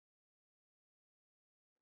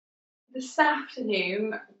This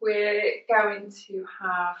afternoon we're going to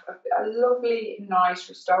have a lovely, nice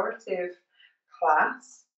restorative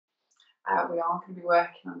class. We are going to be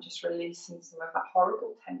working on just releasing some of that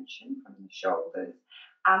horrible tension from the shoulders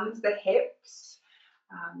and the hips,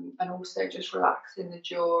 and also just relaxing the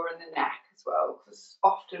jaw and the neck as well, because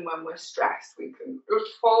often when we're stressed we can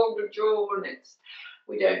just fold the jaw and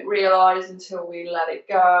we don't realise until we let it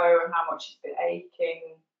go and how much it's been aching.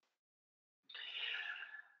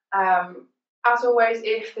 As always,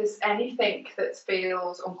 if there's anything that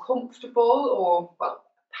feels uncomfortable or, well,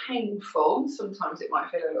 painful, sometimes it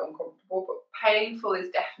might feel a little uncomfortable, but painful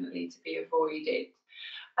is definitely to be avoided.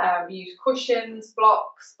 Use cushions,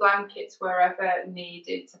 blocks, blankets wherever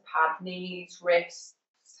needed to pad knees, wrists,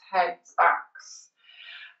 heads, backs.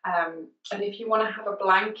 And if you want to have a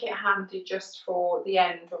blanket handy just for the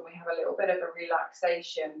end when we have a little bit of a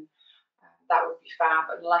relaxation, that would be fab,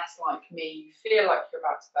 unless, like me, you feel like you're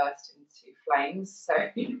about to burst into flames, so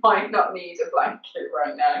you might not need a blanket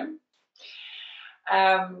right now.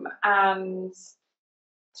 And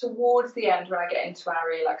towards the end, when I get into our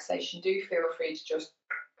relaxation, do feel free to just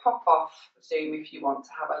pop off Zoom if you want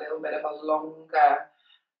to have a little bit of a longer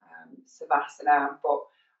savasana, but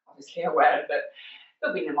obviously aware that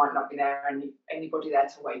there might not be anybody there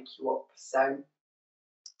to wake you up, so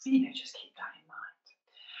just keep that in mind.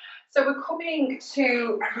 So we're coming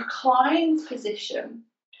to a reclined position.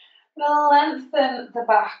 I'm going to lengthen the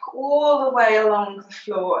back all the way along the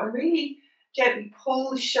floor and really gently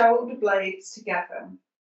pull the shoulder blades together.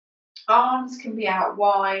 Arms can be out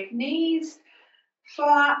wide, knees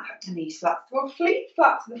flat to the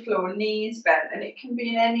floor, knees bent, and it can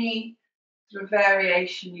be in any sort of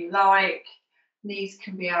variation you like. Knees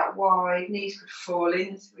can be out wide, knees could fall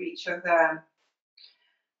into each other.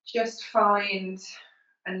 Just find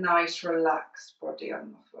a nice relaxed body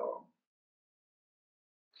on the floor.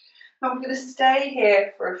 I'm going to stay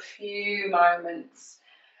here for a few moments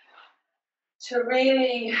to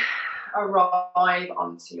really arrive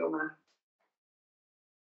onto your mat.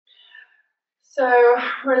 So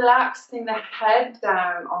relaxing the head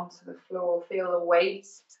down onto the floor, feel the weight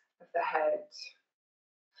of the head,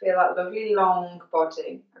 feel that lovely long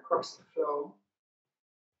body across the floor.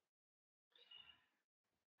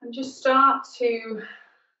 And just start to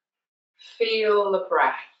feel the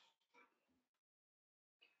breath,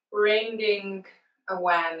 bringing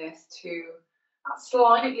awareness to that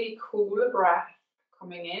slightly cooler breath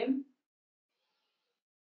coming in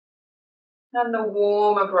and the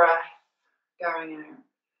warmer breath going out.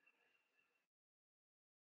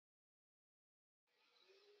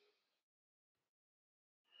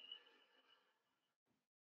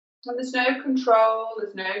 And there's no control,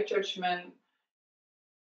 there's no judgment.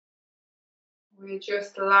 We're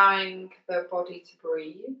just allowing the body to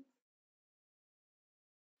breathe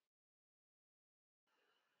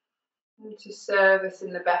and to serve us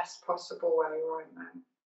in the best possible way right now.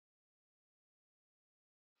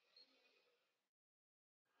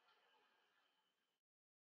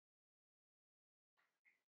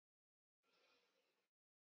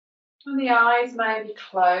 And the eyes may be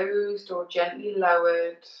closed or gently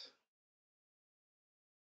lowered.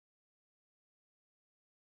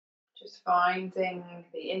 Just finding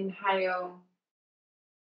the inhale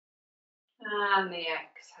and the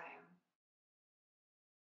exhale.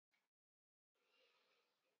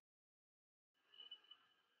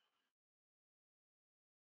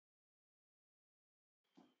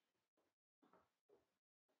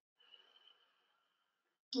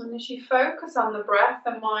 And as you focus on the breath,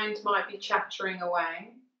 the mind might be chattering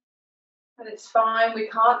away. And it's fine, we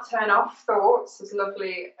can't turn off thoughts, as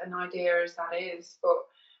lovely an idea as that is, but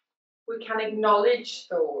we can acknowledge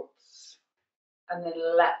thoughts and then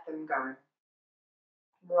let them go,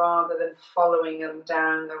 rather than following them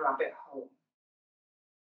down the rabbit hole.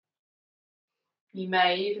 You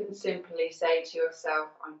may even simply say to yourself,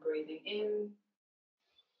 I'm breathing in,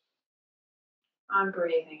 I'm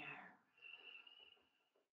breathing out.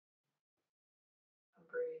 I'm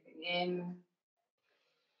breathing in,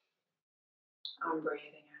 I'm breathing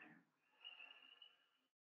out.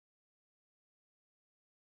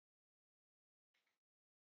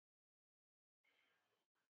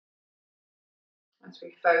 As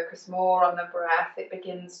we focus more on the breath, it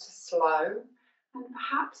begins to slow and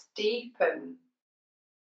perhaps deepen.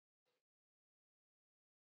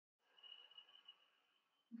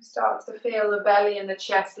 You start to feel the belly and the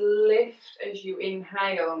chest lift as you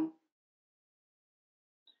inhale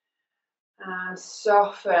and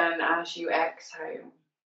soften as you exhale.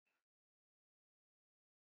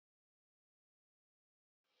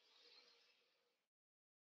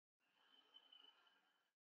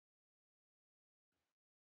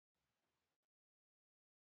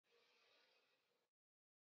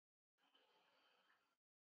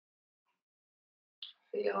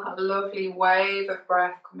 Feel that lovely wave of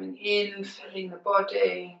breath coming in, filling the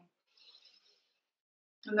body.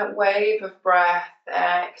 And that wave of breath,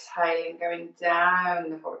 exhaling, going down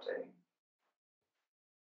the body.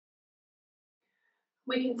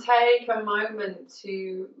 We can take a moment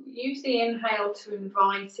to use the inhale to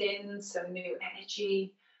invite in some new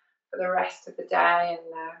energy for the rest of the day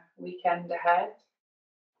and the weekend ahead.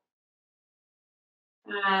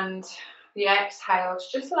 And the exhale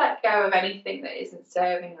to just let go of anything that isn't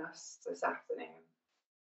serving us this afternoon.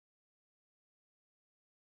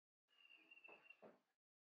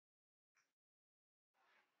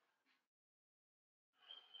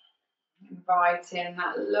 Invite in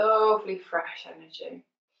that lovely fresh energy.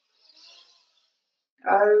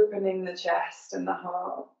 Opening the chest and the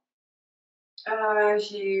heart.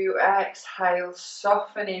 As you exhale,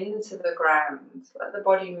 soften into the ground. Let the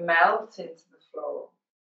body melt into the floor.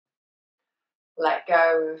 Let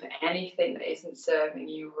go of anything that isn't serving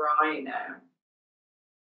you right now.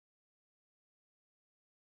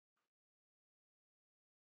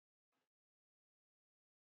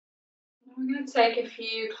 We're going to take a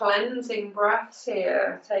few cleansing breaths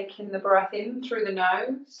here, taking the breath in through the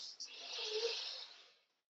nose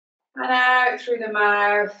and out through the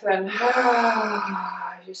mouth, and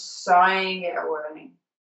just sighing it away.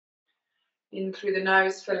 In through the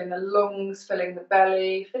nose, filling the lungs, filling the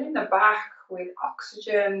belly, filling the back with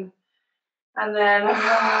oxygen, and then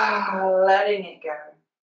letting it go.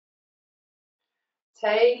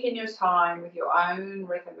 Taking your time with your own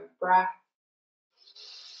rhythm of breath.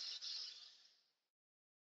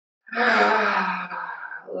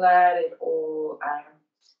 Let it all out.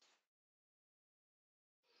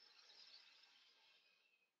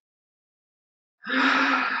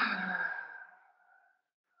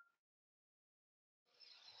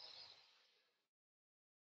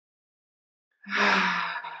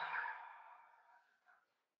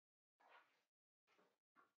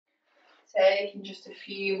 Taking just a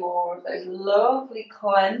few more of those lovely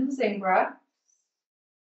cleansing breaths.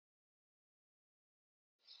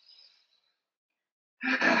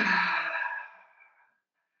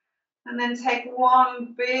 And then take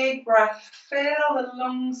one big breath, fill the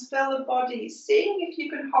lungs, fill the body, seeing if you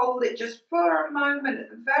can hold it just for a moment at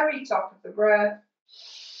the very top of the breath.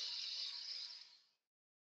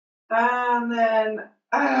 And then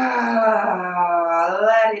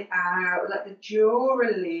let it out, let the jaw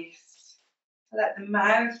release, let the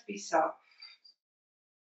mouth be soft.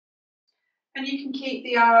 And you can keep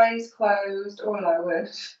the eyes closed or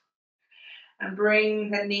lowered and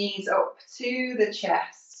bring the knees up to the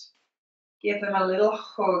chest. Give them a little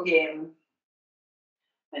hug in.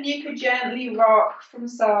 And you could gently rock from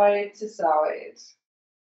side to side,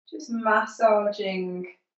 just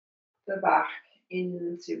massaging the back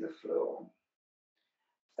into the floor.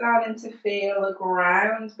 Starting to feel the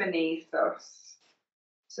ground beneath us,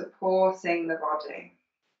 supporting the body.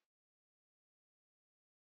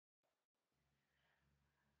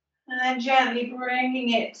 And then gently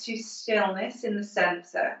bringing it to stillness in the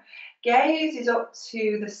center. Gaze is up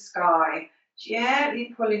to the sky,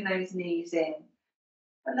 gently pulling those knees in.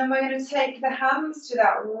 And then we're going to take the hands to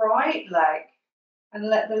that right leg and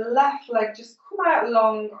let the left leg just come out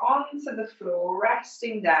long onto the floor,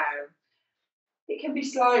 resting down. It can be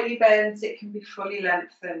slightly bent, it can be fully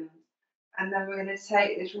lengthened. And then we're going to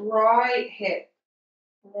take this right hip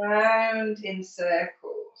round in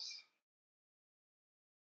circles.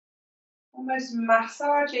 Almost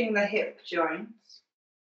massaging the hip joints.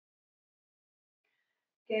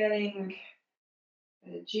 Getting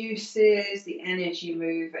the juices, the energy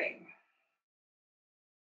moving.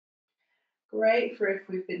 Great for if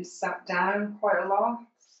we've been sat down quite a lot.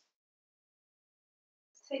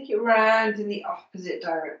 Take it round in the opposite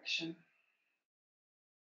direction.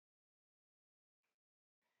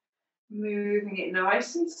 Moving it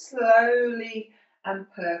nice and slowly and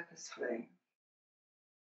purposefully.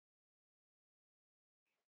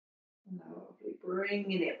 Lovely.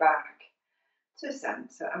 Bringing it back to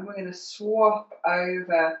center. And we're going to swap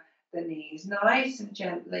over the knees nice and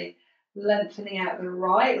gently, lengthening out the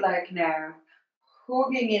right leg now,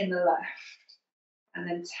 hugging in the left, and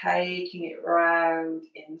then taking it round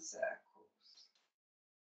in circles.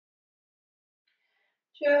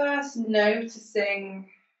 Just noticing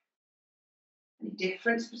any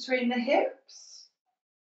difference between the hips,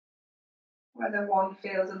 whether one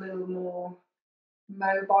feels a little more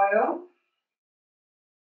mobile.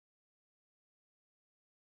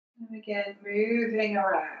 And again, moving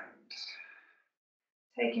around,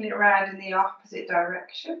 taking it around in the opposite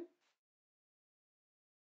direction.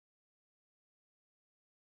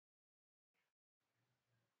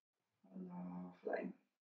 Lovely.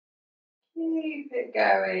 Keep it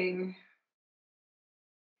going.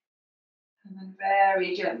 And then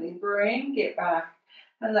very gently bring it back.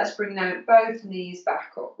 And let's bring now both knees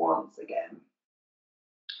back up once again.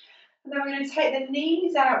 And then we're going to take the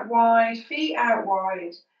knees out wide, feet out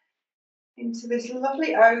wide, into this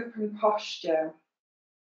lovely open posture.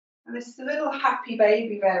 And this is a little happy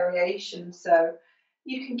baby variation, so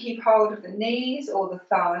you can keep hold of the knees or the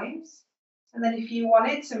thighs. And then if you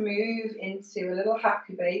wanted to move into a little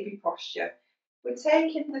happy baby posture, we're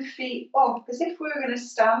taking the feet up as if we were going to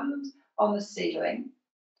stand on the ceiling,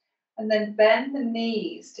 and then bend the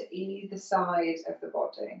knees to either side of the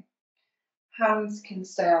body. Hands can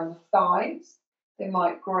stay on the thighs, they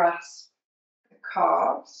might grasp the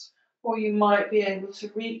calves, or you might be able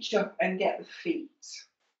to reach up and get the feet.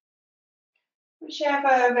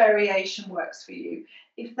 Whichever variation works for you.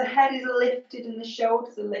 If the head is lifted and the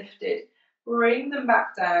shoulders are lifted, bring them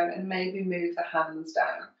back down and maybe move the hands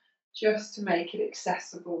down, just to make it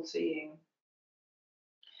accessible to you.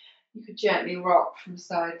 You could gently rock from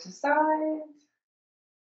side to side,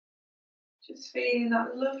 just feeling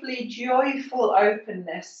that lovely, joyful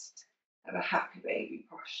openness of a happy baby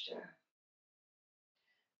posture.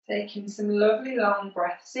 Taking some lovely long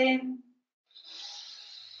breaths in,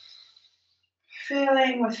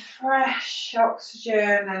 filling with fresh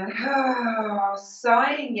oxygen and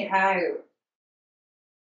sighing it out.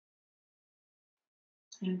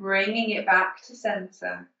 And bringing it back to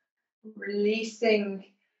center, releasing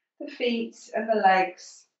the feet and the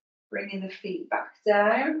legs, bringing the feet back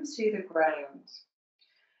down to the ground.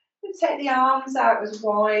 You can take the arms out as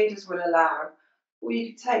wide as we'll allow, or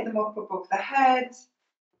you can take them up above the head,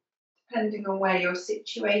 depending on where you're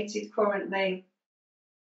situated currently.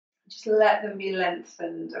 Just let them be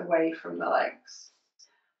lengthened away from the legs.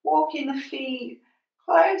 Walking the feet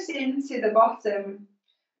close into the bottom.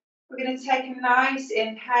 We're going to take a nice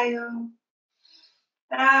inhale.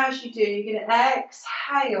 And as you do, you're going to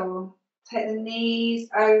exhale. Take the knees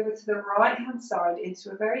over to the right hand side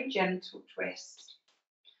into a very gentle twist.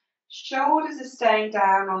 Shoulders are staying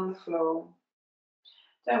down on the floor.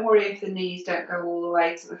 Don't worry if the knees don't go all the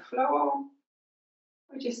way to the floor.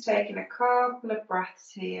 We're just taking a couple of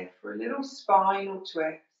breaths here for a little spinal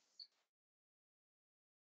twist.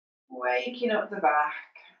 Waking up the back.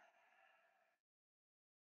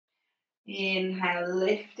 Inhale,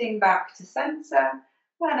 lifting back to center,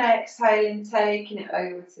 and exhaling, taking it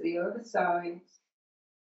over to the other side.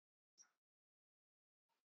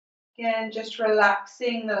 Again, just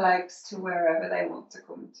relaxing the legs to wherever they want to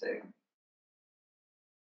come to.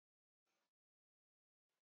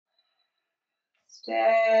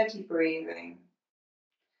 Steady breathing.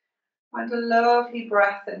 Find a lovely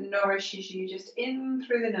breath that nourishes you, just in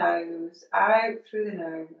through the nose, out through the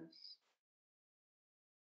nose.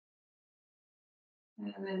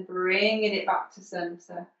 And then bringing it back to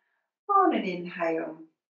center on an inhale.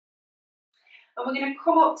 And we're going to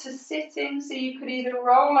come up to sitting, so you could either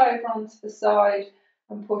roll over onto the side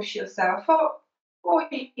and push yourself up, or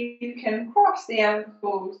you can cross the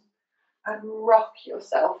ankles and rock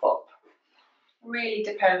yourself up. Really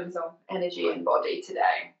depends on energy and body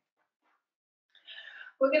today.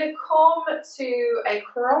 We're going to come to a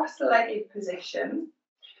cross-legged position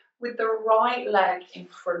with the right leg in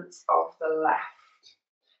front of the left.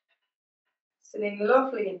 Sitting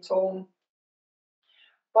lovely and tall.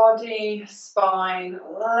 Body, spine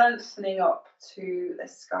lengthening up to the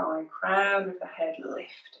sky, crown of the head lifted.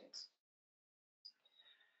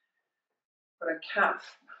 Got a cat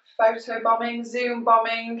photo bombing, Zoom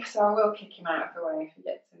bombing, so I will kick him out of the way if he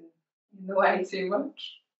gets in the way too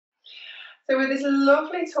much. So with this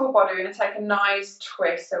lovely tall body, we're going to take a nice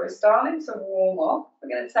twist. So we're starting to warm up.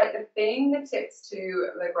 We're going to take the fingertips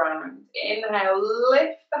to the ground. Inhale,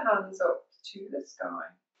 lift the hands up to the sky.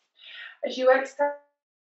 As you exhale,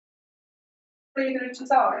 you're going to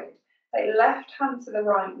side. Take left hand to the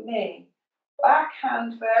right knee. Back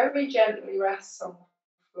hand very gently rests on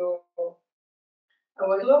the floor. And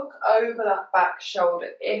we'll look over that back shoulder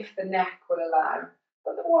if the neck will allow.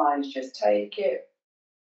 Otherwise, just take it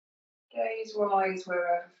gaze-wise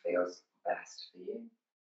wherever feels best for you.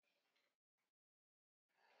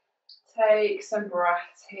 Take some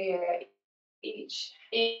breaths here. Each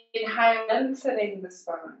inhale, lengthening the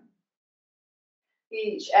spine.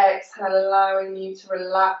 Each exhale, allowing you to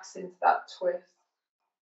relax into that twist.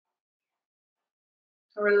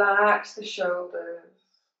 Relax the shoulders.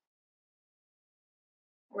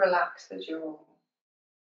 Relax the jaw.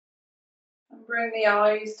 And bring the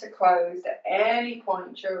eyes to closed at any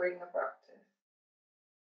point during the practice.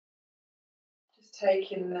 Just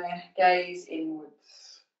taking the gaze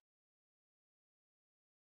inwards.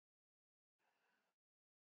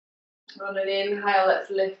 On an inhale, let's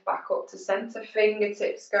lift back up to centre.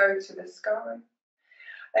 Fingertips go to the sky.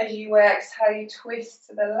 As you exhale, you twist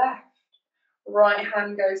to the left. Right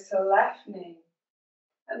hand goes to left knee.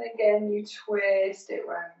 And again, you twist it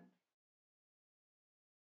round.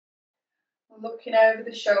 Looking over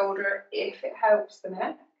the shoulder if it helps the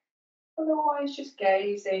neck. Otherwise, just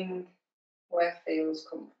gazing where feels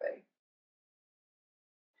comfy.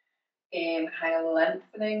 Inhale,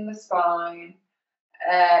 lengthening the spine.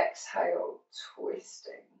 Exhale,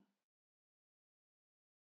 twisting.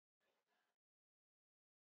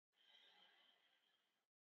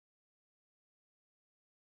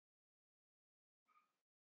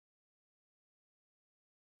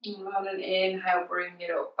 And on an inhale, bring it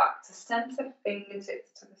up back to centre,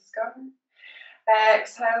 fingertips to the sky.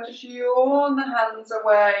 Exhale, just yawn the hands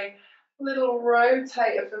away. Little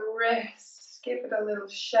rotate of the wrists, give it a little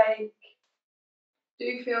shake.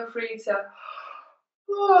 Do feel free to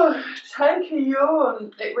take a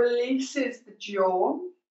yawn. It releases the jaw,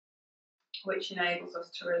 which enables us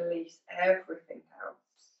to release everything else.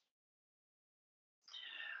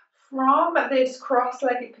 From this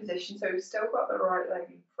cross-legged position, so we've still got the right leg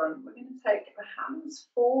in front, we're going to take the hands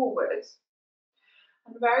forward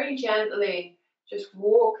and very gently just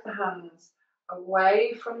walk the hands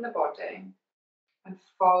away from the body and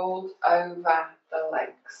fold over the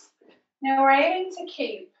legs. Now we're aiming to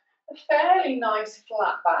keep a fairly nice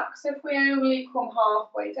flat back, so if we only come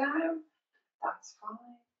halfway down, that's fine.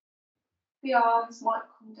 The arms might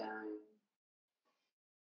come down.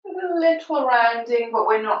 There's a little rounding, but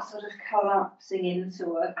we're not sort of collapsing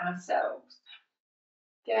into ourselves.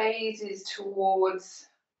 Gaze is towards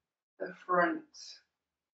the front.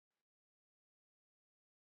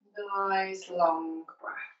 Nice long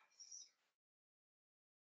breaths.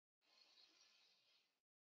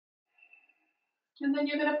 And then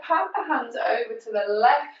you're going to pat the hands over to the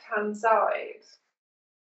left-hand side,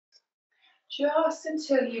 just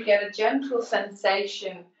until you get a gentle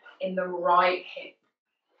sensation in the right hip.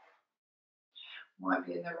 Might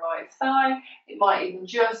be in the right thigh, it might even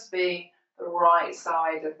just be the right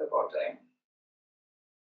side of the body.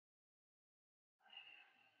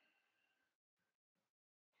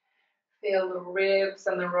 Feel the ribs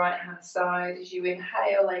on the right hand side. As you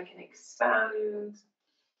inhale, they can expand.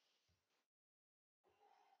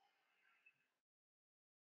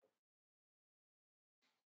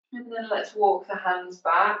 And then let's walk the hands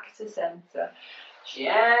back to centre,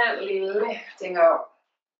 gently lifting up.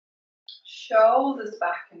 Shoulders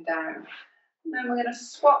back and down. And then we're going to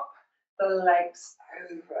swap the legs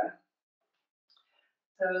over.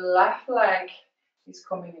 So left leg is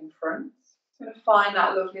coming in front. I'm going to find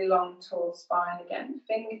that lovely long tall spine again.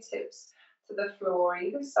 Fingertips to the floor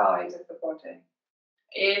either side of the body.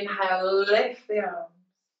 Inhale, lift the arms.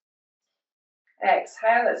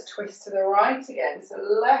 Exhale, let's twist to the right again. So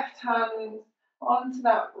left hand onto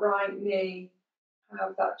that right knee.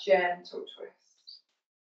 Have that gentle twist.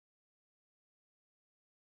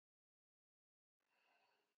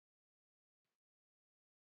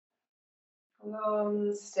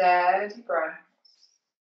 Long, steady breaths.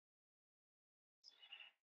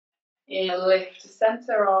 Inhale, lift to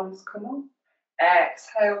centre, arms come up.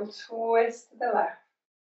 Exhale, twist to the left.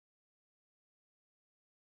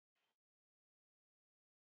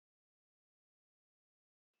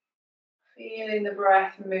 Feeling the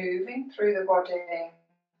breath moving through the body.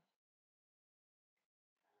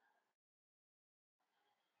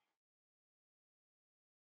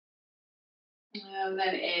 And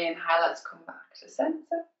then inhale, let's come back to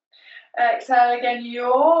centre. Exhale again,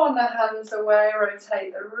 yawn the hands away,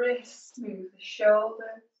 rotate the wrists, move the shoulders.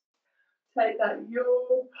 Take that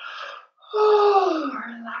yawn.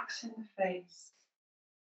 Relaxing the face.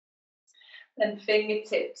 Then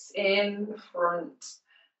fingertips in front,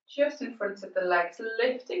 just in front of the legs,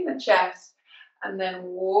 lifting the chest and then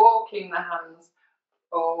walking the hands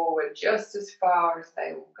forward just as far as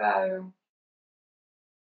they will go.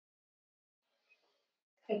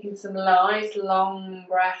 Taking some nice long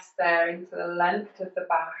breaths there into the length of the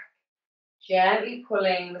back, gently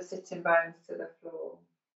pulling the sitting bones to the floor.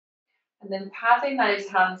 And then patting those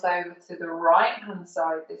hands over to the right hand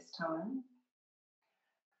side this time.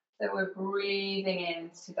 So we're breathing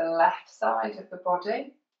into the left side of the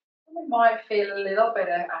body. And we might feel a little bit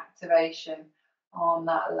of activation on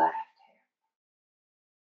that left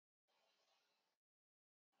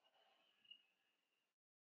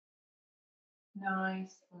hip.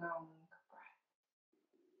 Nice long breath.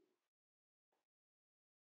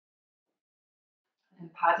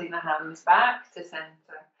 And patting the hands back to centre.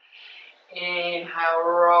 Inhale,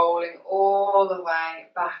 rolling all the way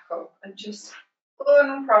back up and just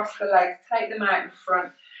uncross the legs, take them out in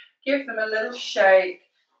front, Give them a little shake,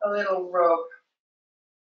 a little rub,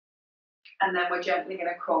 and then we're gently going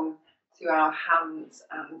to come to our hands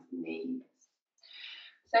and knees.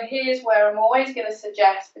 So here's where I'm always going to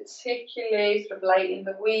suggest, particularly sort of late in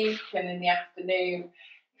the week and in the afternoon,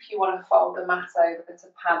 if you want to fold the mat over to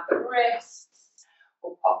pad the wrists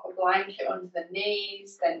or pop a blanket under the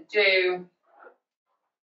knees, then do.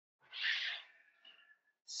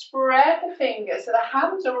 Spread the fingers, so the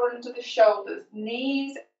hands are under the shoulders,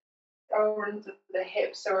 knees are under the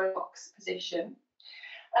hips, so in box position.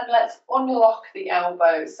 And let's unlock the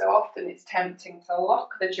elbows. So often it's tempting to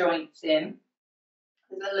lock the joints in.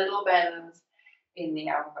 There's a little bend in the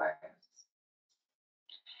elbows.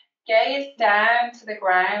 Gaze down to the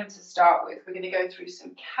ground to start with. We're going to go through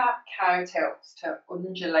some cat-cow tilts to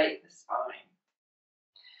undulate the spine.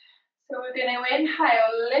 So we're going to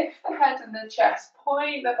inhale, lift the head and the chest,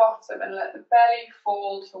 point the bottom and let the belly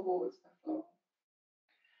fall towards the floor.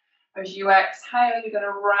 As you exhale, you're going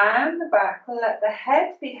to round the back, let the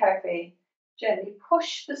head be heavy, gently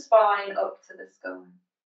push the spine up to the skull.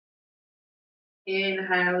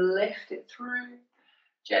 Inhale, lift it through,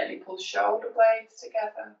 gently pull shoulder blades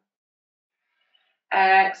together.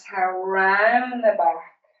 Exhale, round the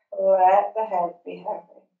back, let the head be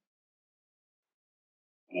heavy.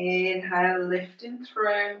 Inhale, lifting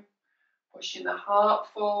through, pushing the heart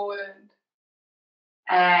forward.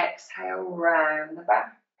 Exhale, round the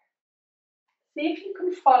back. See if you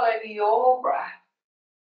can follow your breath.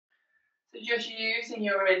 So just using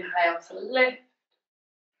your inhale to lift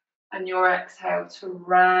and your exhale to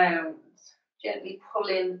round. Gently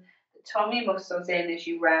pulling the tummy muscles in as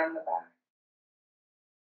you round the back.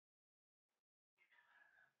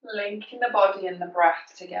 Linking the body and the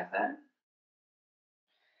breath together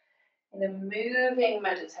in a moving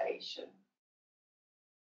meditation.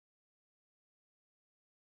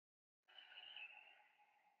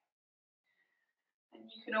 And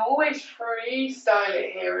you can always freestyle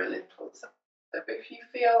it here a little. So if you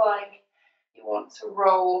feel like you want to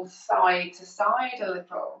roll side to side a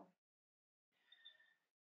little,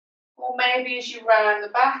 or maybe as you round the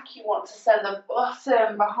back, you want to send the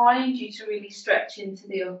bottom behind you to really stretch into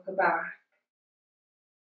the upper back.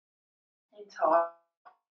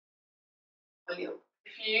 A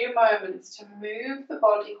few moments to move the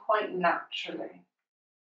body quite naturally.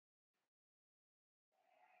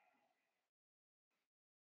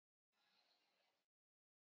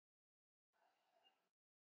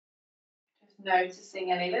 Just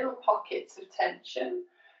noticing any little pockets of tension.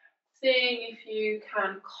 Seeing if you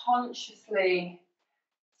can consciously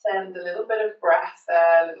send a little bit of breath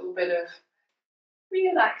there, a little bit of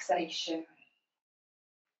relaxation.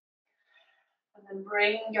 And then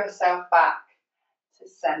bring yourself back to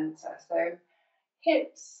center. So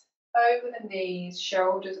hips over the knees,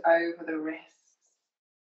 shoulders over the wrists.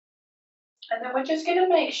 And then we're just going to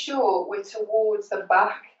make sure we're towards the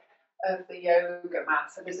back of the yoga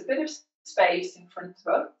mat. So there's a bit of space in front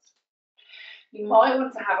of us. You might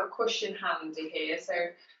want to have a cushion handy here. So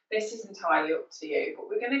this is entirely up to you. But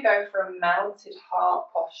we're going to go for a melted heart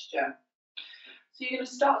posture. So you're going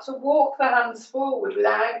to start to walk the hands forward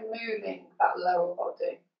without moving that lower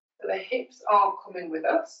body. So the hips aren't coming with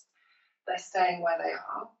us. They're staying where they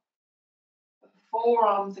are. The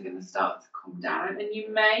forearms are going to start to come down, and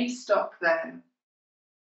you may stop there.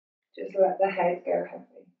 Just let the head go heavy.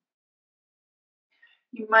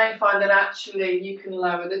 You may find that actually you can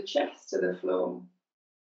lower the chest to the floor.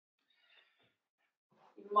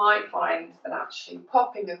 You might find that actually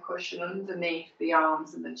popping a cushion underneath the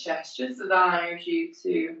arms and the chest just allows you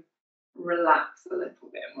to relax a little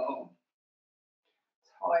bit more.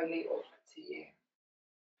 Entirely up to you.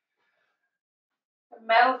 A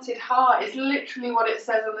melted heart is literally what it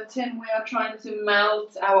says on the tin. We are trying to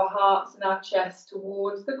melt our hearts and our chest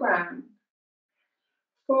towards the ground.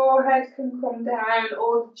 Forehead can come down,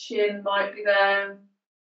 or the chin might be there.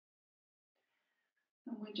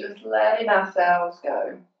 And we're just letting ourselves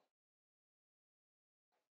go.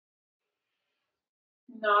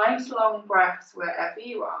 Nice long breaths wherever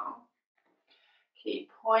you are.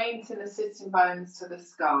 Keep pointing the sitting bones to the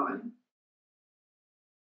sky.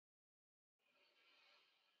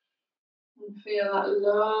 And feel that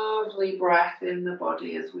lovely breath in the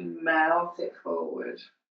body as we melt it forward.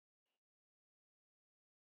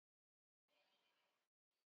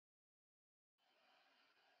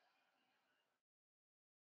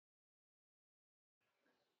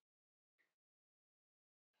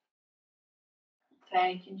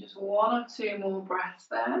 Taking just one or two more breaths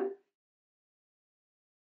there.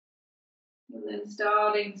 And then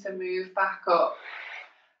starting to move back up,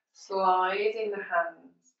 sliding the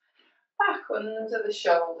hands back under the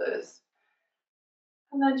shoulders.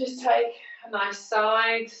 And then just take a nice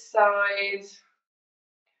side to side,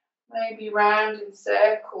 maybe round in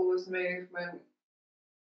circles movement.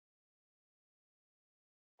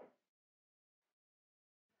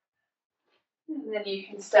 And then you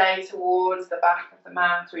can stay towards the back of the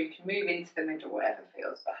mat, or you can move into the middle, whatever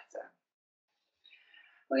feels better.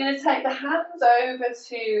 We're going to take the hands over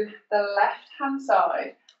to the left hand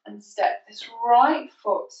side and step this right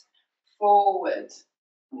foot forward.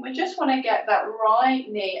 And we just want to get that right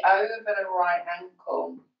knee over the right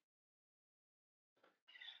ankle.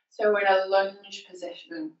 So we're in a lunge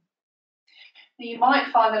position. Now you might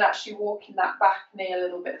find that actually walking that back knee a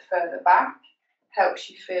little bit further back helps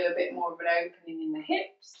you feel a bit more of an opening in the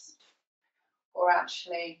hips. Or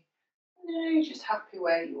actually, no, you're just happy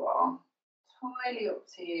where you are. Entirely up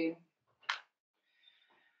to you.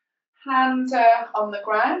 Hands are on the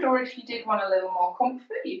ground, or if you did want a little more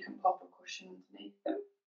comfort, you can pop a cushion underneath them.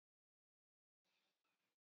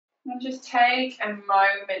 And just take a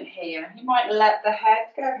moment here. You might let the head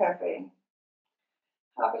go heavy.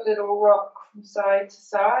 Have a little rock from side to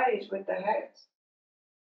side with the head.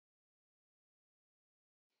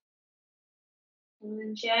 And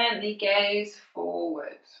then gently gaze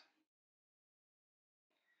forward.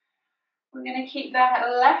 We're going to keep that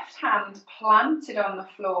left hand planted on the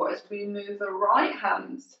floor as we move the right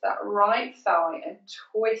hand to that right thigh and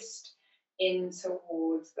twist in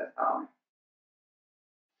towards the thigh.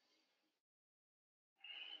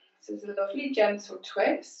 This is a lovely gentle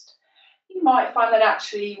twist. You might find that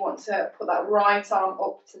actually you want to put that right arm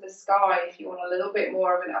up to the sky if you want a little bit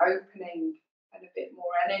more of an opening and a bit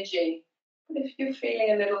more energy. But if you're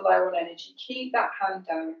feeling a little low on energy, keep that hand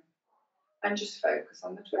down and just focus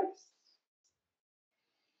on the twist.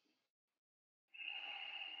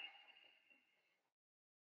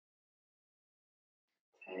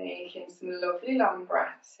 Taking some lovely long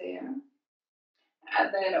breaths here.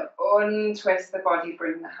 And then untwist the body,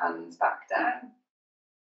 bring the hands back down.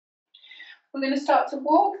 We're going to start to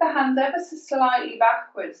walk the hands ever so slightly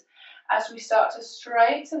backwards as we start to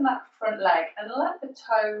straighten that front leg and let the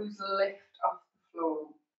toes lift off the floor.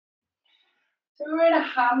 So we're in a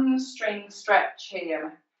hamstring stretch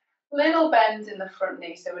here. Little bend in the front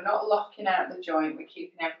knee, so we're not locking out the joint, we're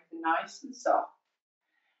keeping everything nice and soft.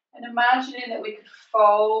 And imagining that we could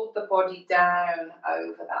fold the body down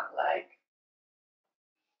over that leg.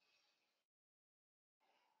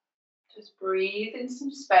 Just breathe in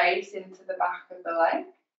some space into the back of the leg.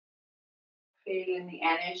 Feeling the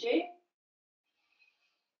energy.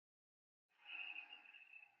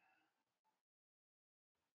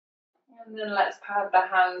 And then let's pad the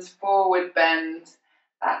hands forward, bend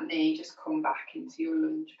that knee, just come back into your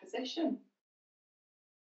lunge position.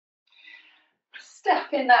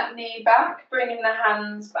 Stepping that knee back, bringing the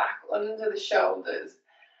hands back under the shoulders.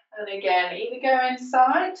 And again, either going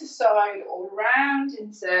side to side or round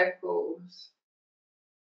in circles.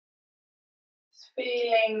 Just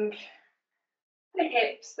feeling the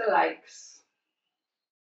hips, the legs.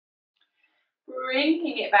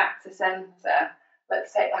 Bringing it back to centre.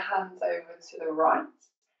 Let's take the hands over to the right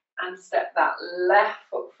and step that left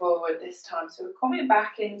foot forward this time. So we're coming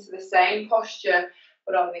back into the same posture,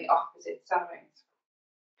 but on the opposite side.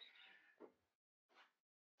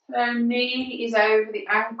 So knee is over the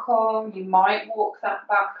ankle. You might walk that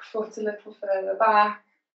back foot a little further back.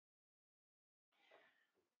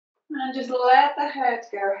 And just let the head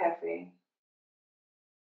go heavy.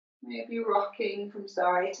 Maybe rocking from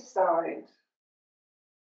side to side.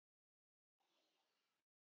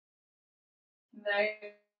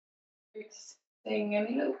 Noticing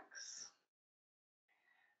any looks.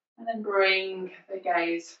 And then bring the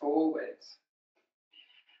gaze forward.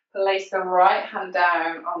 Place the right hand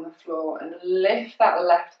down on the floor and lift that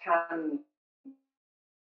left hand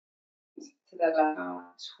to the left arm,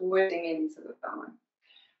 twisting into the thigh.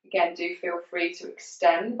 Again, do feel free to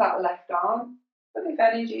extend that left arm, but if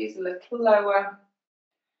energy is a little lower,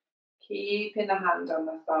 keeping the hand on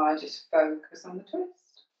the thigh, just focus on the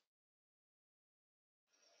twist.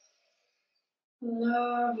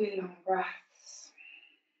 Lovely long breaths.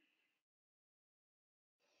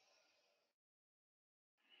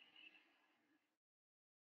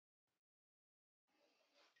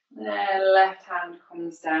 Then left hand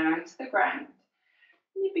comes down to the ground.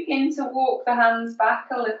 You begin to walk the hands back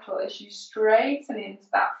a little as you straighten into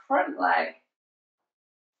that front leg.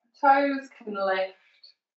 Toes can lift.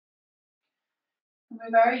 And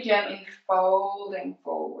we're very gently folding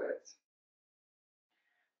forward.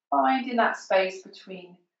 Finding that space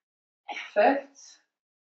between effort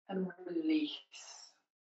and release.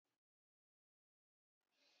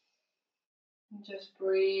 And just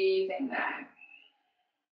breathing now.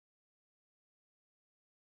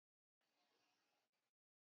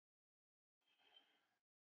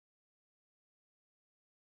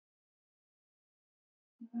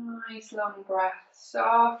 Nice long breath,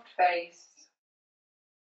 soft face.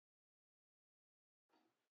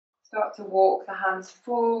 Start to walk the hands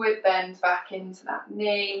forward, bend back into that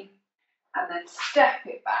knee, and then step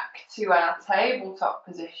it back to our tabletop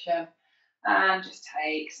position. And just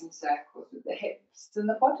take some circles with the hips and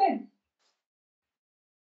the body.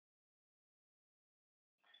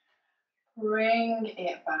 Bring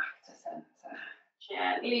it back to centre.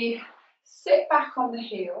 Gently sit back on the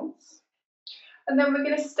heels. And then we're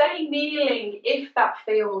going to stay kneeling if that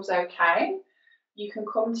feels okay. You can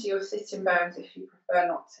come to your sitting bones if you prefer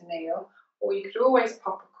not to kneel, or you could always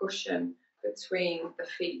pop a cushion between the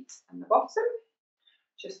feet and the bottom,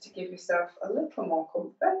 just to give yourself a little more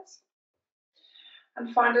comfort.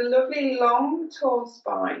 And find a lovely long, tall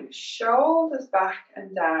spine, shoulders back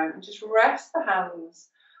and down, and just rest the hands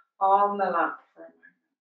on the lap for a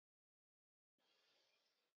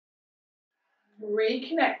moment.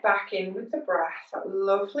 Reconnect back in with the breath, that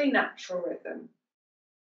lovely natural rhythm.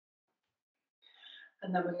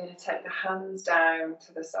 And then we're going to take the hands down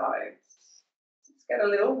to the sides. Let's get a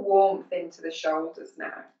little warmth into the shoulders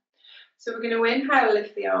now. So we're going to inhale,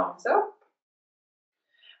 lift the arms up.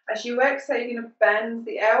 As you exhale, you're going to bend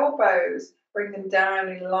the elbows, bring them down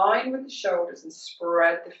in line with the shoulders and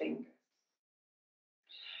spread the fingers.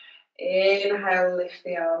 Inhale, lift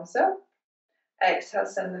the arms up. Exhale,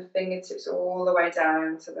 send the fingertips all the way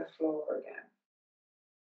down to the floor again.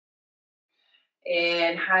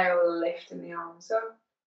 Inhale, lifting the arms up.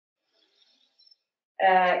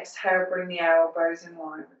 Exhale, bring the elbows in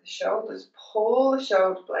line with the shoulders. Pull the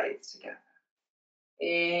shoulder blades together.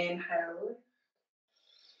 Inhale, lift.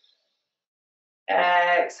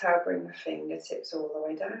 Exhale, bring the fingertips all the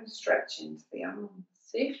way down, stretch into the arms.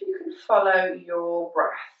 See if you can follow your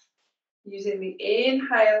breath, using the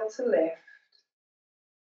inhale to lift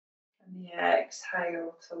and the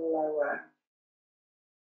exhale to lower.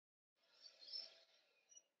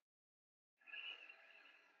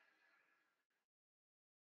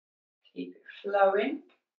 Keep it flowing.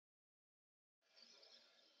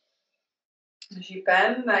 As you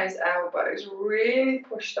bend those elbows, really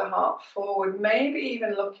push the heart forward, maybe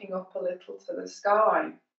even looking up a little to the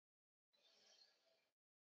sky.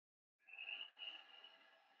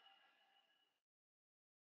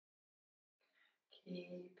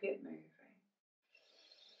 Keep it moving.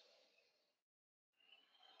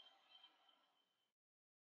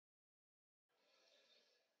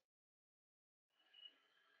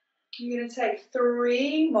 You're going to take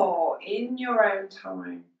 3 more in your own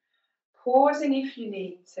time, pausing if you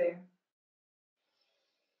need to.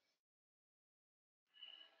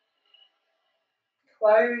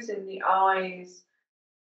 Closing the eyes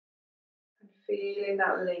and feeling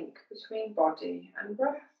that link between body and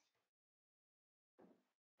breath.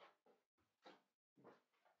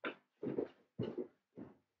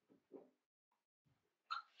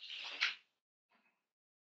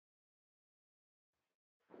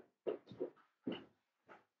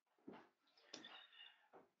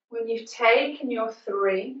 When you've taken your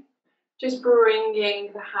 3, just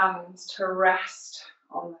bringing the hands to rest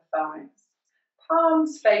on the thighs,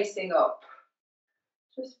 palms facing up,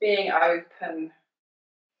 just being open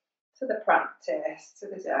to the practice, to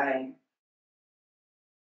the day.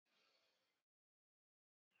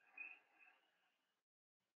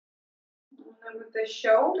 And then with the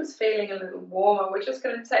shoulders feeling a little warmer, we're just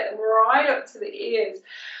going to take them right up to the ears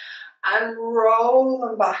and roll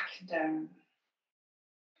them back and down.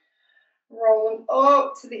 Roll them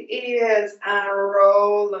up to the ears and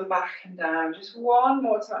roll them back and down. Just one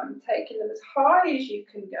more time, taking them as high as you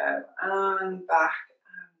can go and back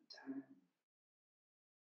and down.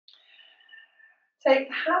 Take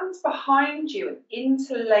the hands behind you and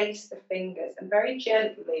interlace the fingers and very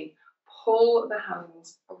gently pull the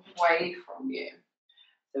hands away from you.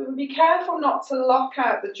 So be careful not to lock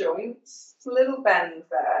out the joints. It's a little bend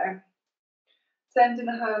there. Sending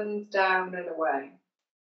the hands down and away.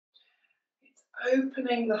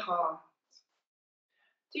 Opening the heart.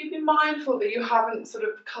 Do be mindful that you haven't sort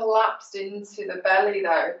of collapsed into the belly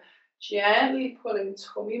though. Gently pulling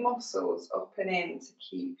tummy muscles up and in to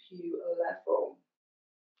keep you level.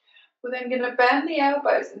 We're then going to bend the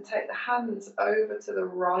elbows and take the hands over to the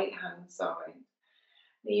right hand side.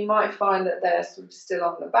 Now you might find that they're sort of still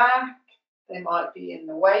on the back. They might be in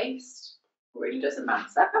the waist. It really doesn't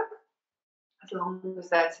matter as long as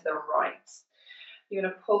they're to the right. You're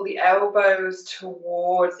going to pull the elbows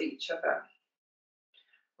towards each other.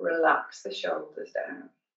 Relax the shoulders down.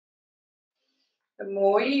 The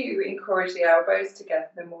more you encourage the elbows together,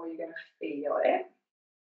 the more you're going to feel it.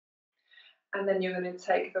 And then you're going to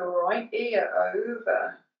take the right ear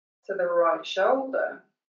over to the right shoulder.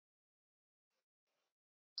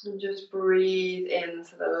 And just breathe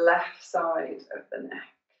into the left side of the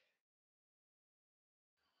neck.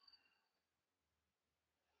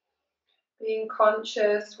 Being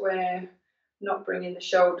conscious we're not bringing the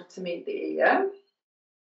shoulder to meet the ear.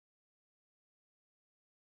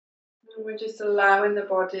 And we're just allowing the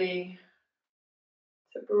body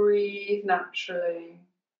to breathe naturally.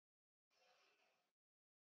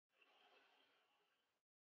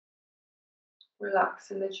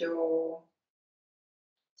 Relaxing the jaw.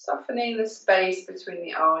 Softening the space between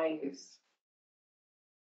the eyes.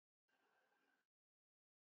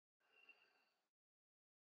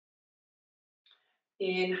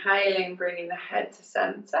 Inhaling, bringing the head to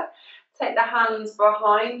centre. Take the hands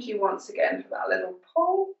behind you once again for that little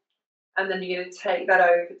pull. And then you're going to take that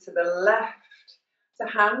over to the left. So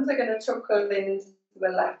hands are going to tuckle into the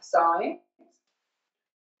left side.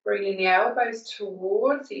 Bringing the elbows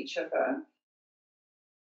towards each other.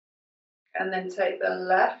 And then take the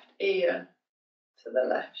left ear to the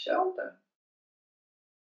left shoulder.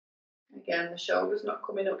 Again, the shoulder's not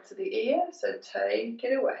coming up to the ear, so take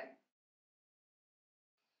it away.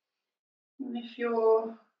 And if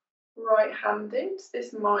you're right-handed,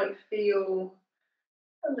 this might feel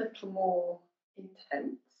a little more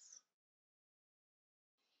intense.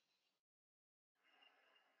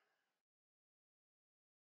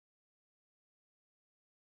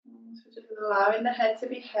 So just allowing the head to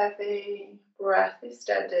be heavy, breath is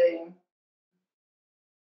steady.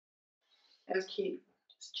 And just keep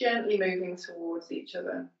just gently moving towards each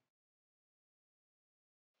other.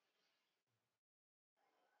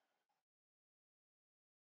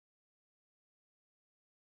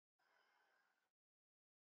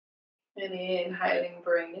 And inhaling,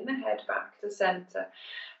 bringing the head back to centre.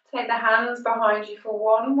 Take the hands behind you for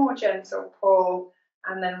one more gentle pull,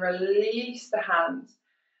 and then release the hands.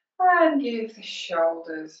 And give the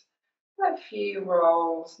shoulders a few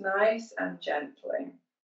rolls, nice and gently.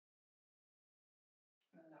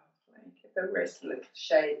 Lovely. Give the wrist a little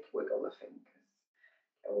shake, wiggle the fingers.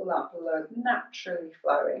 Get all that blood naturally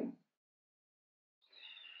flowing.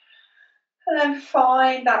 And then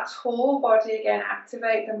find that tall body again.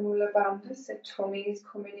 Activate the Mula Bandha. So tummy is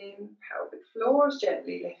coming in, pelvic floor is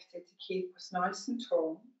gently lifted to keep us nice and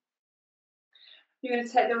tall. You're going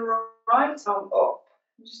to take the right arm up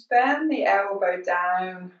and just bend the elbow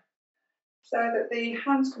down so that the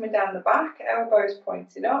hand's coming down the back, elbows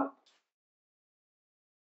pointing up.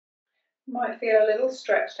 You might feel a little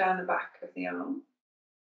stretch down the back of the arm.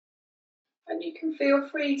 And you can feel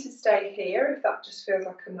free to stay here if that just feels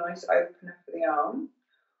like a nice opener for the arm.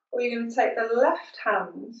 Or you're going to take the left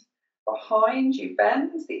hand behind you,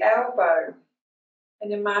 bend the elbow,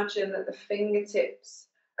 and imagine that the fingertips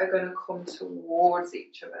are going to come towards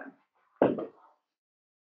each other.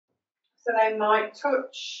 So they might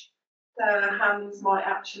touch, the hands might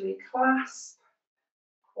actually clasp,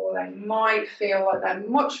 or they might feel like they're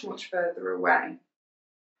much, much further away.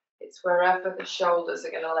 It's wherever the shoulders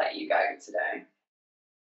are going to let you go today.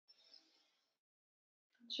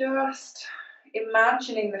 Just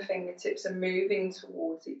imagining the fingertips are moving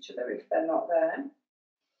towards each other if they're not there.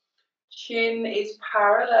 Chin is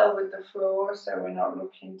parallel with the floor, so we're not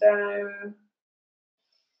looking down.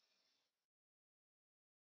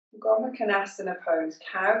 Gomukhanathasana pose,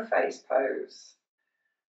 cow face pose.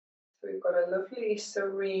 So we've got a lovely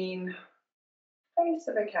serene face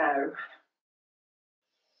of a cow.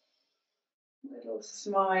 A little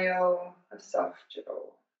smile, a soft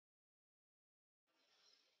jaw.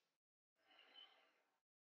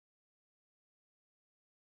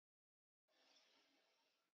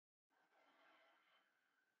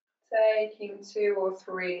 Taking 2 or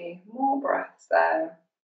 3 more breaths there.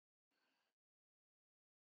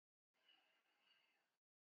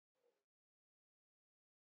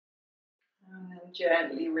 And then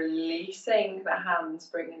gently releasing the hands,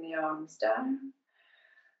 bringing the arms down.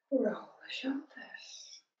 Roll the shoulders.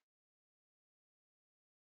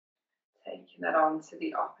 Taking that on to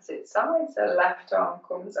the opposite side. So left arm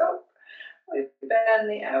comes up. We bend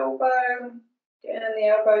the elbow. Getting the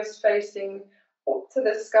elbows facing up to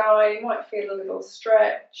the sky. You might feel a little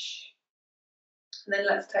stretch. And then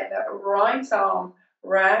let's take that right arm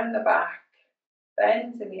round the back.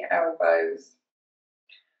 Bending the elbows.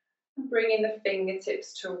 And bringing the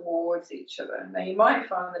fingertips towards each other. Now you might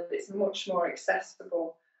find that it's much more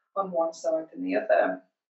accessible on one side than the other.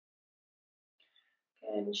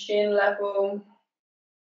 Again, chin level,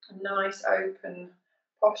 a nice open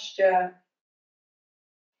posture.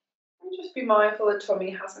 And just be mindful the tummy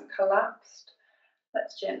hasn't collapsed.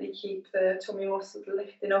 Let's gently keep the tummy muscles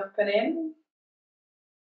lifting up and in.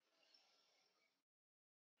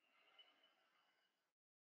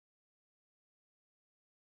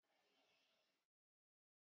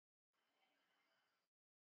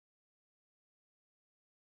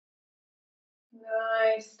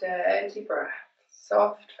 Nice, steady breath,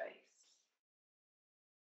 soft face.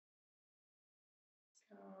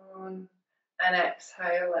 On and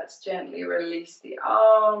exhale, let's gently release the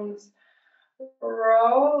arms,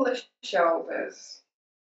 roll the shoulders.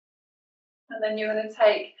 And then you're going to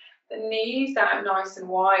take the knees out nice and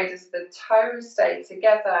wide as the toes stay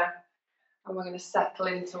together. And we're going to settle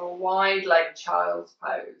into a wide leg child's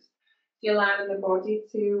pose. You're allowing the body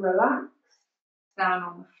to relax down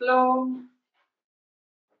on the floor.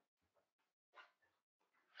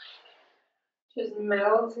 Just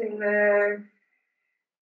melting there.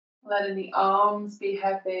 Letting the arms be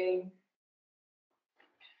heavy.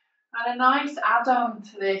 And a nice add-on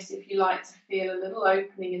to this, if you like to feel a little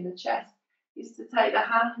opening in the chest, is to take the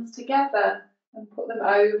hands together and put them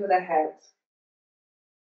over the head.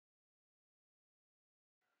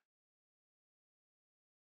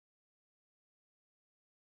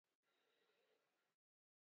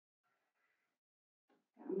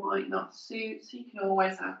 That might not suit, so you can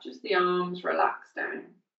always have just the arms relaxed down.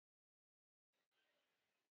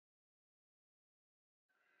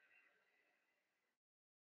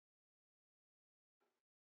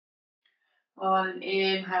 On an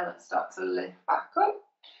inhale, let's start to lift back up.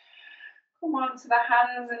 Come on to the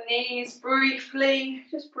hands and knees briefly.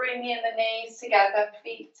 Just bring in the knees together,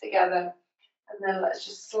 feet together. And then let's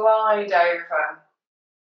just slide over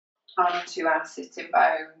onto our sitting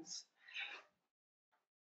bones.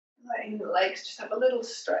 Letting the legs just have a little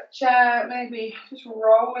stretch out, maybe just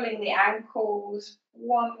rolling the ankles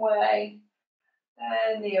one way,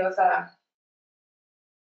 then the other.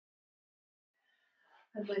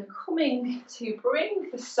 And then coming to bring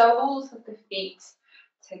the soles of the feet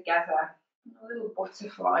together. A little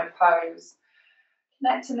butterfly pose.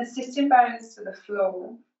 Connecting the sitting bones to the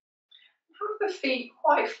floor. Have the feet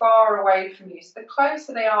quite far away from you. So the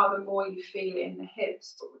closer they are, the more you feel it in the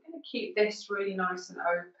hips. But we're going to keep this really nice and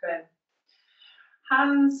open.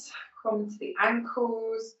 Hands come to the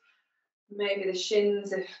ankles. Maybe the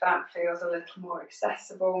shins if that feels a little more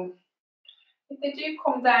accessible. If they do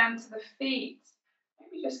come down to the feet,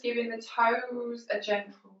 maybe just giving the toes a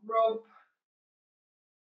gentle rub.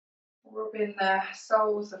 Rubbing the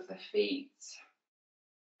soles of the feet.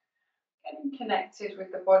 Getting connected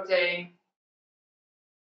with the body.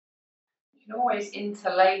 You can always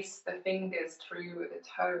interlace the fingers through the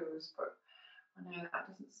toes, but I know that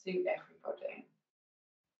doesn't suit everybody.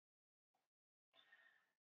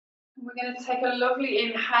 And we're going to take a lovely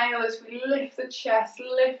inhale as we lift the chest,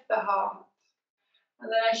 lift the heart.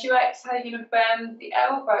 And then as you exhale, you're going to bend the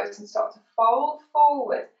elbows and start to fold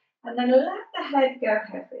forward. And then let the head go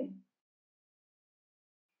heavy.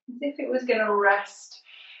 As if it was going to rest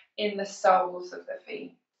in the soles of the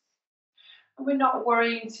feet. And we're not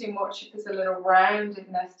worrying too much if there's a little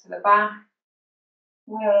roundedness to the back.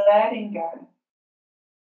 We're letting go.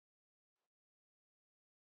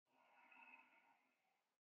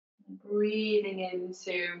 And breathing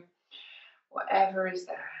into whatever is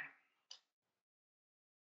there.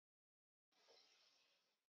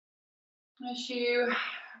 As you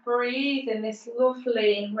breathe in this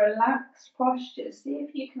lovely, relaxed posture, see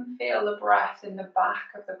if you can feel the breath in the back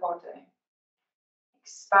of the body.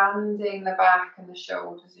 Expanding the back and the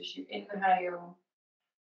shoulders as you inhale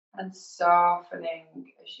and softening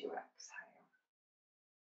as you exhale.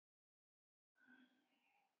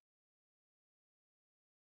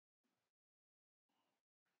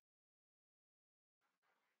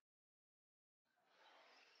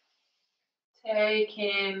 Take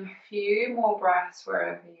in a few more breaths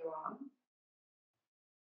wherever you are.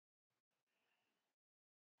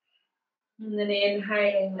 And then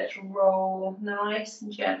inhaling, let's roll nice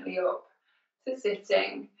and gently up to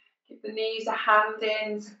sitting. Give the knees a hand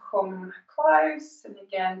in to come close. And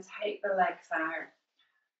again, take the legs out.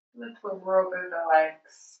 A little rub of the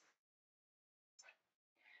legs.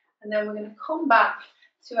 And then we're going to come back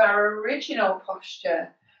to our original posture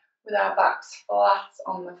with our backs flat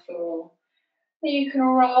on the floor. Then you can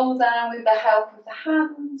roll down with the help of the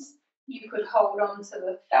hands. You could hold on to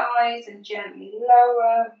the thighs and gently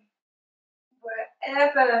lower.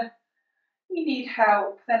 Wherever you need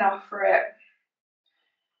help, then offer it.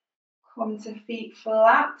 Come to feet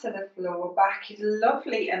flat to the floor. Back is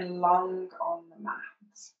lovely and long on the mat.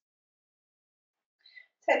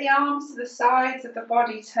 Take the arms to the sides of the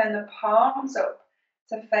body. Turn the palms up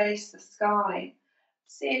to face the sky.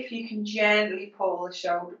 See if you can gently pull the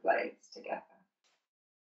shoulder blades together.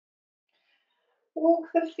 Walk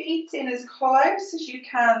the feet in as close as you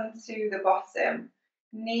can to the bottom.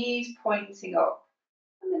 Knees pointing up.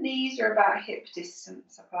 And the knees are about hip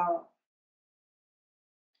distance apart.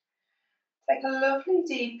 Take a lovely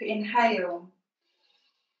deep inhale.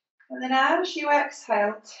 And then as you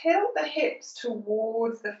exhale, tilt the hips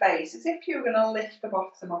towards the face as if you were going to lift the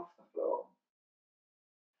bottom off the floor.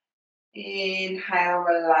 Inhale,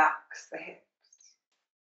 relax the hips.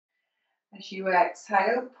 As you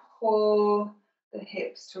exhale, pull the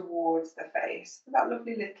hips towards the face. That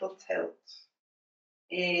lovely little tilt.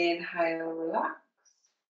 Inhale, relax.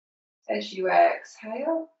 As you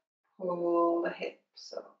exhale, pull the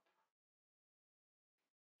hips up.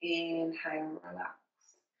 Inhale, relax.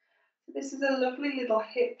 So this is a lovely little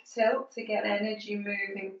hip tilt to get energy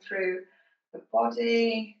moving through the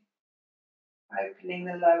body, opening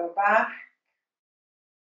the lower back.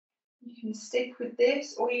 You can stick with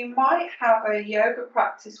this, or you might have a yoga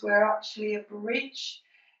practice where actually a bridge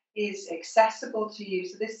is accessible to you.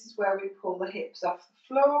 So this is where we pull the hips off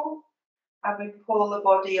the floor and we pull the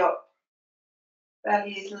body up.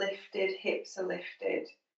 Belly is lifted, hips are lifted.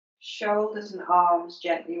 Shoulders and arms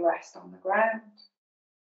gently rest on the ground.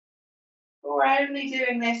 We're only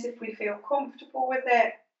doing this if we feel comfortable with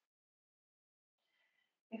it.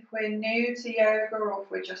 If we're new to yoga or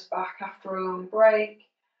if we're just back after a long break,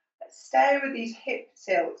 let's stay with these hip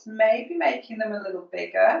tilts, maybe making them a little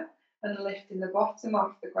bigger and lifting the bottom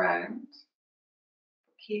off the ground,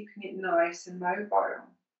 but keeping it nice and mobile.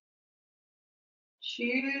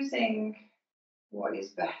 Choosing what is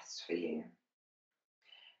best for you.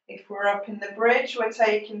 If we're up in the bridge, we're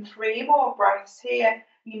taking 3 more breaths here.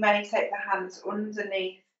 You may take the hands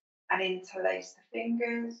underneath and interlace the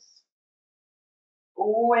fingers.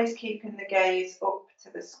 Always keeping the gaze up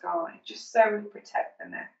to the sky, just so we protect the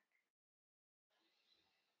neck.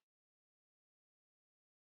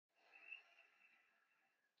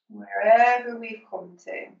 Wherever we've come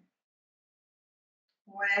to,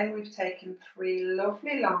 when we've taken 3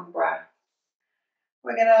 lovely long breaths,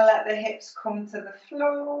 we're going to let the hips come to the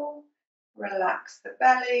floor, relax the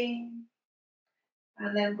belly,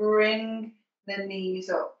 and then bring the knees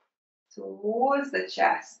up towards the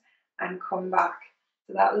chest and come back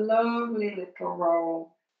to that lovely little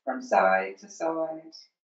roll from side to side.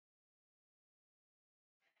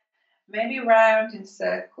 Maybe round in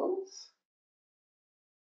circles.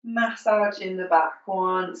 Massaging the back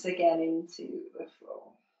once again into the floor.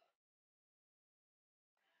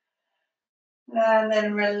 And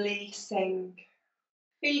then releasing,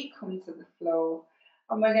 feet come to the floor.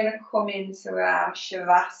 And we're going to come into our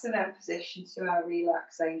Shavasana position, to our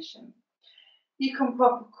relaxation. You can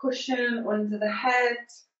pop a cushion under the head.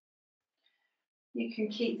 You can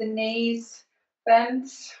keep the knees bent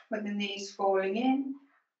with the knees falling in,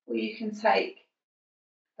 or you can take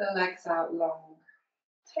the legs out long.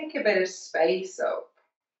 Take a bit of space up.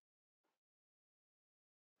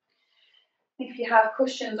 If you have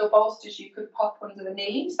cushions or bolsters, you could pop under the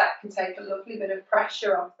knees. That can take a lovely bit of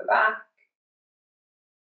pressure off the back.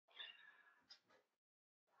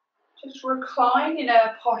 Just recline in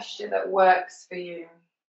a posture that works for you.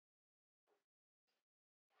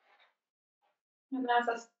 And as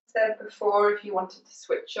I said before, if you wanted to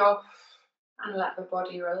switch off and let the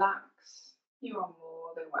body relax, you are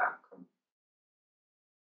more than welcome.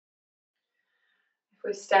 If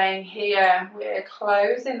we're staying here, we're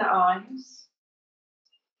closing the eyes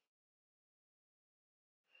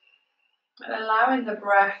and allowing the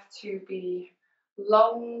breath to be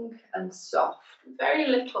long and soft, with very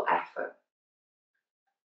little effort.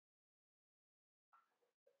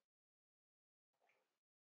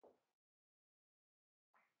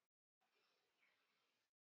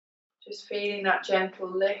 Just feeling that gentle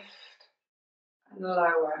lift and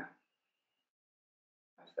lower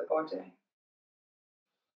of the body.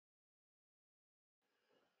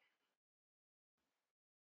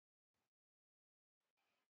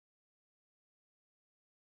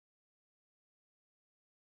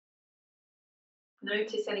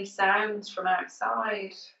 Notice any sounds from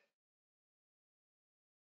outside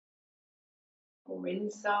or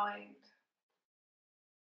inside.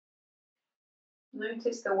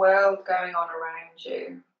 Notice the world going on around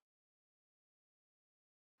you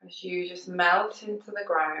as you just melt into the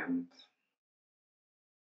ground.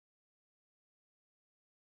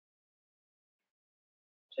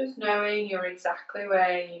 Just knowing you're exactly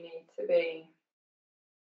where you need to be,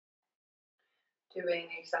 doing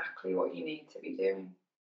exactly what you need to be doing.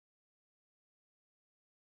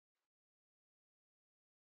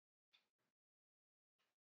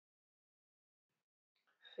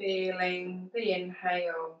 Feeling the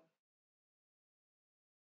inhale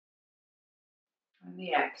and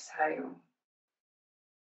the exhale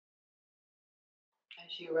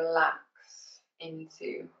as you relax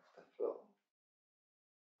into the floor.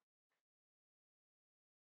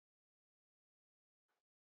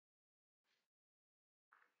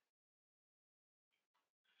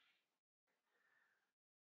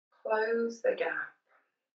 Close the gap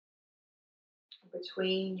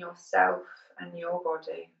between yourself and your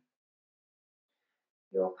body,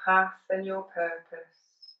 your path and your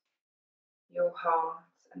purpose, your heart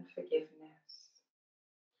and forgiveness,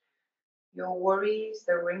 your worries,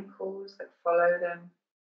 the wrinkles that follow them,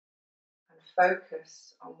 and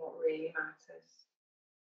focus on what really matters.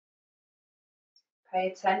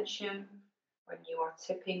 Pay attention when you are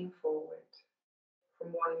tipping forward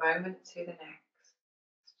from one moment to the next,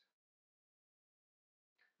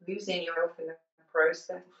 losing yourself in the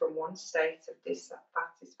process from one state of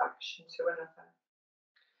dissatisfaction to another.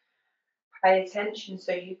 Pay attention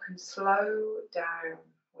so you can slow down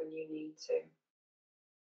when you need to.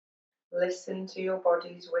 Listen to your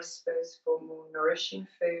body's whispers for more nourishing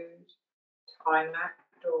food, time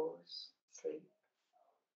outdoors, sleep,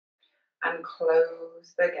 and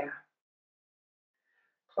close the gap.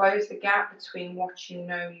 Close the gap between what you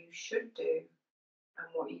know you should do and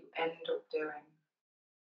what you end up doing.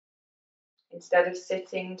 Instead of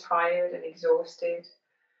sitting tired and exhausted,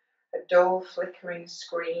 a dull flickering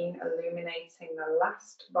screen illuminating the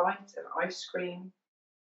last bite of ice cream,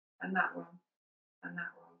 and that one, and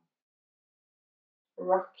that one.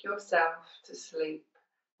 Rock yourself to sleep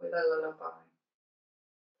with a lullaby.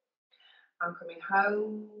 I'm coming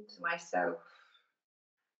home to myself,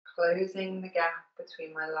 closing the gap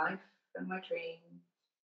between my life and my dreams.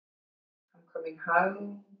 I'm coming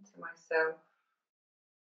home to myself,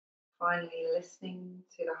 finally listening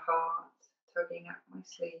to the heart tugging at my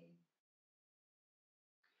sleeve.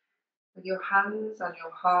 With your hands on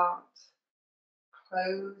your heart,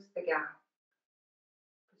 close the gap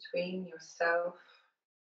between yourself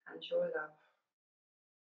and your love.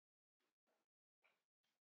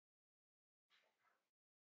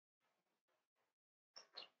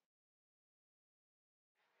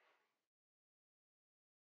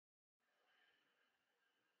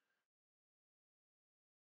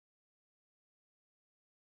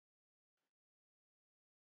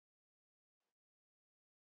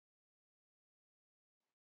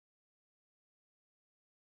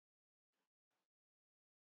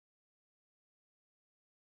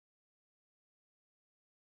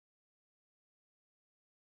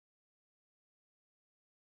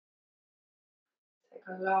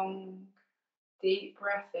 Take a long, deep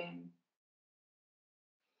breath in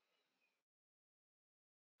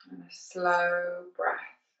and a slow breath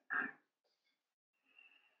out.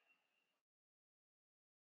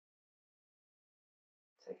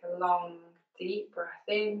 Take a long, deep breath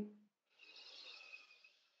in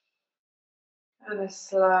and a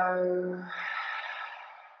slow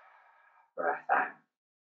breath out.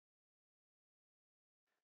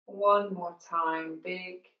 One more time,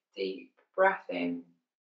 big, deep breath in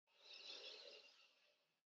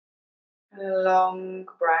and a long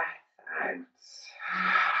breath out.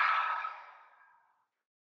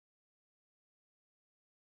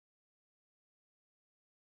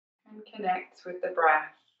 And connect with the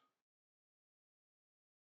breath,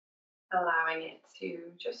 allowing it to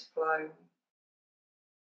just flow.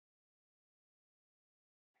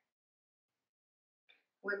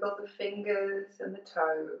 Wiggle the fingers and the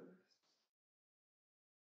toes.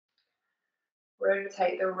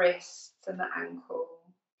 Rotate the wrists and the ankle.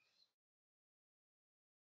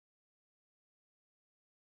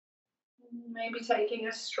 Maybe taking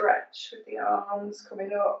a stretch with the arms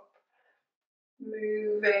coming up,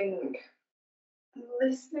 moving,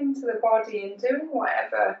 listening to the body and doing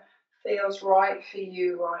whatever feels right for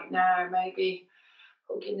you right now. Maybe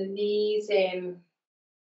hooking the knees in,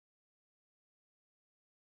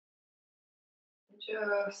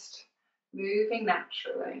 just moving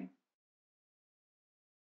naturally.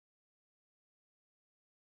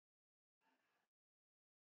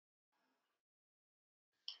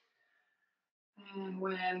 And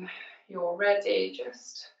when you're ready,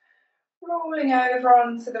 just rolling over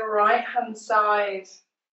onto the right hand side,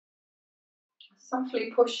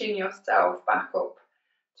 softly pushing yourself back up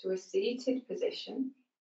to a seated position.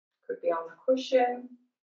 Could be on the cushion.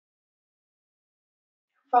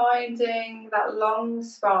 Finding that long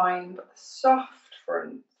spine but the soft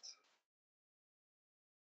front.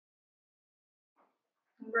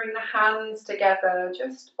 And bring the hands together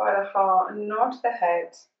just by the heart and nod the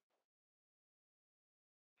head.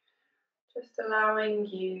 Just allowing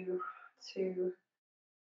you to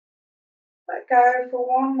let go for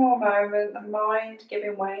one more moment, the mind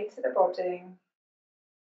giving way to the body.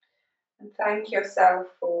 And thank yourself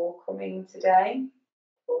for coming today,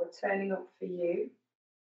 for turning up for you.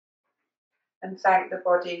 And thank the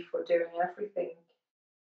body for doing everything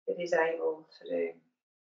it is able to do.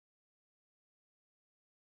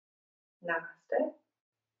 Namaste.